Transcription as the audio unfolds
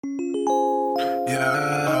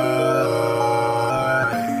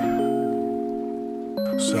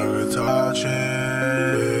Sabotage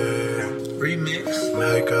Remix.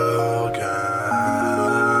 Make a gang.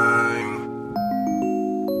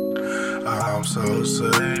 I'm so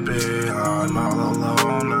sleepy, I'm all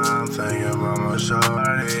alone. I'm thinking about my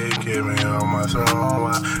shawty, keep me on my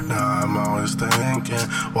throne. Now I'm always thinking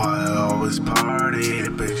why I always party.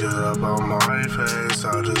 Picture up on my face,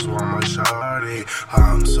 I just want my shawty.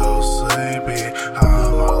 I'm so sleepy,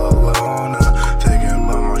 I'm all alone. I'm thinking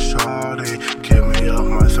about my shawty, keep me off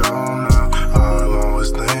my throne. Now I'm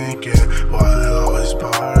always thinking why I always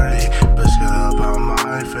party. Bitch, get up on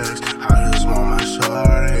my face, I just want my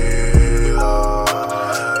shawty.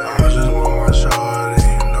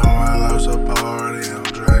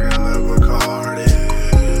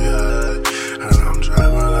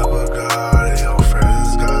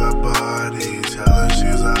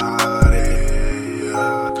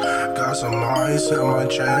 Some ice in my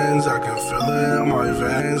chains, I can feel it in my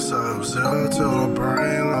veins. Sub-zero to the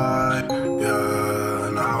brain light, yeah.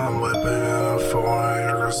 Now I'm whipping in a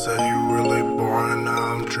foreign. Girl say you really boring. Now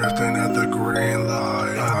I'm drifting at the green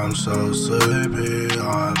light. I'm so sleepy,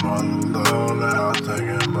 I'm all alone now.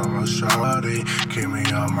 Thinking about my shawty, keep me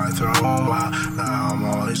on my throne. Now I'm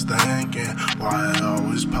always thinking why I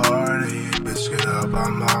always party. Bitch, get up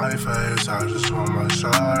on my face, I just want my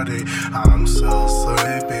shawty. I'm so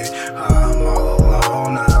sleepy, I'm all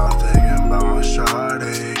alone now. Thinking about my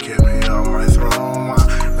shawty, keep me on my throne.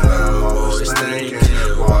 Now I'm always thinking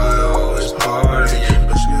why I always party.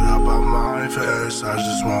 Bitch, get up on my face, I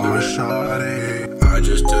just want my shawty. I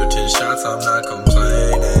just took 10 shots, I'm not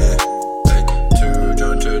complaining. Hey, too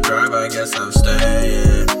drunk to drive, I guess I'm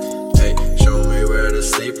staying. Hey, show me where to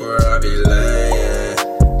sleep or I be laying.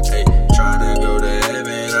 Hey, trying to go to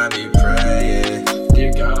heaven, I be praying.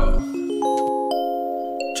 Dear God,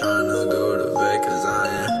 trying to go to bed cause I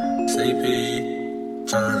am sleepy.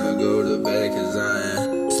 Trying to go to bed cause I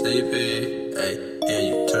am sleepy.